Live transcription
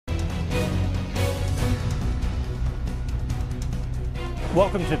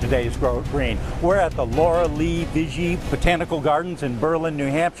Welcome to today's Grow It Green. We're at the Laura Lee Vigie Botanical Gardens in Berlin, New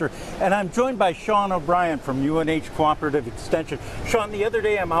Hampshire, and I'm joined by Sean O'Brien from UNH Cooperative Extension. Sean, the other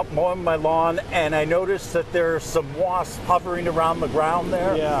day I'm out mowing my lawn and I noticed that there's some wasps hovering around the ground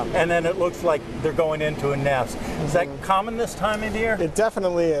there, and then it looks like they're going into a nest. Is that common this time of year? It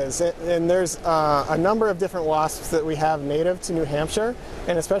definitely is, and there's a number of different wasps that we have native to New Hampshire,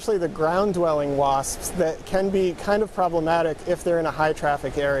 and especially the ground-dwelling wasps that can be kind of problematic if they're in a high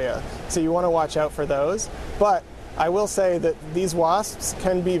traffic area. So you want to watch out for those. But I will say that these wasps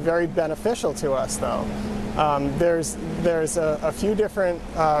can be very beneficial to us though. There's a few different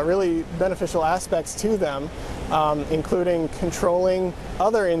really beneficial aspects to them, including controlling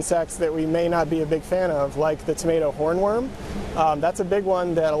other insects that we may not be a big fan of, like the tomato hornworm. That's a big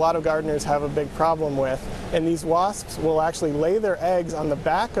one that a lot of gardeners have a big problem with. And these wasps will actually lay their eggs on the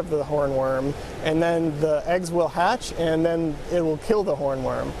back of the hornworm, and then the eggs will hatch, and then it will kill the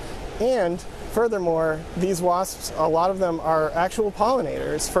hornworm. And furthermore, these wasps, a lot of them are actual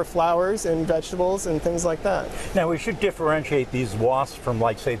pollinators for flowers and vegetables and things like that. Now we should differentiate these wasps from,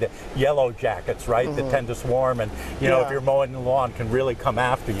 like, say, the yellow jackets, right? That tend to swarm, and you know, if you're mowing the lawn, can really come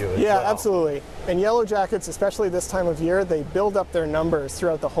after you as well. Absolutely. And yellow jackets, especially this time of year, they build up their numbers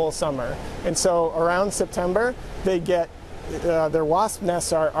throughout the whole summer. And so around September, they get their wasp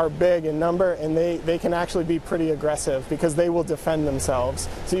nests are big in number, and they can actually be pretty aggressive because they will defend themselves.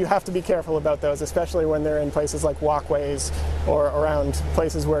 So you have to be careful about those, especially when they're in places like walkways or around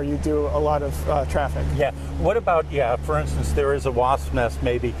places where you do a lot of traffic. Yeah. What about, for instance, there is a wasp nest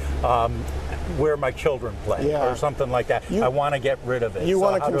maybe where my children play or something like that. I want to get rid of it. You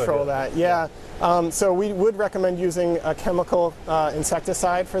want to control that, so we would recommend using a chemical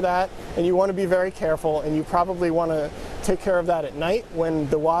insecticide for that, and you want to be very careful, and you probably want to take care of that at night when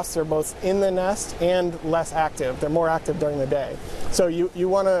the wasps are both in the nest and less active. They're more active during the day. So you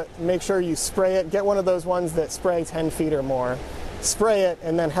want to make sure you spray it. Get one of those ones that spray 10 feet or more. Spray it,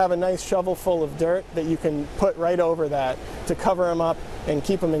 and then have a nice shovel full of dirt that you can put right over that to cover them up and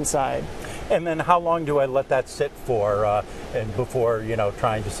keep them inside. And then how long do I let that sit for and before,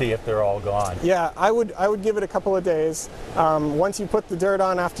 trying to see if they're all gone? Yeah, I would give it a couple of days. Once you put the dirt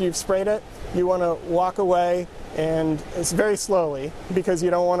on after you've sprayed it, you want to walk away, and it's very slowly, because you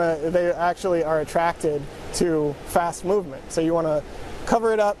don't want to, they actually are attracted to fast movement. So you want to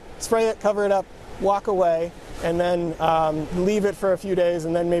cover it up, spray it, cover it up, walk away, and then leave it for a few days,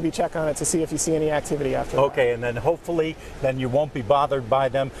 and then maybe check on it to see if you see any activity after that. Okay, and then hopefully then you won't be bothered by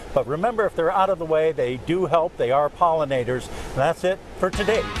them. But remember, if they're out of the way, they do help. They are pollinators. And that's it for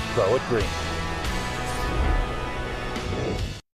today. Grow It Green.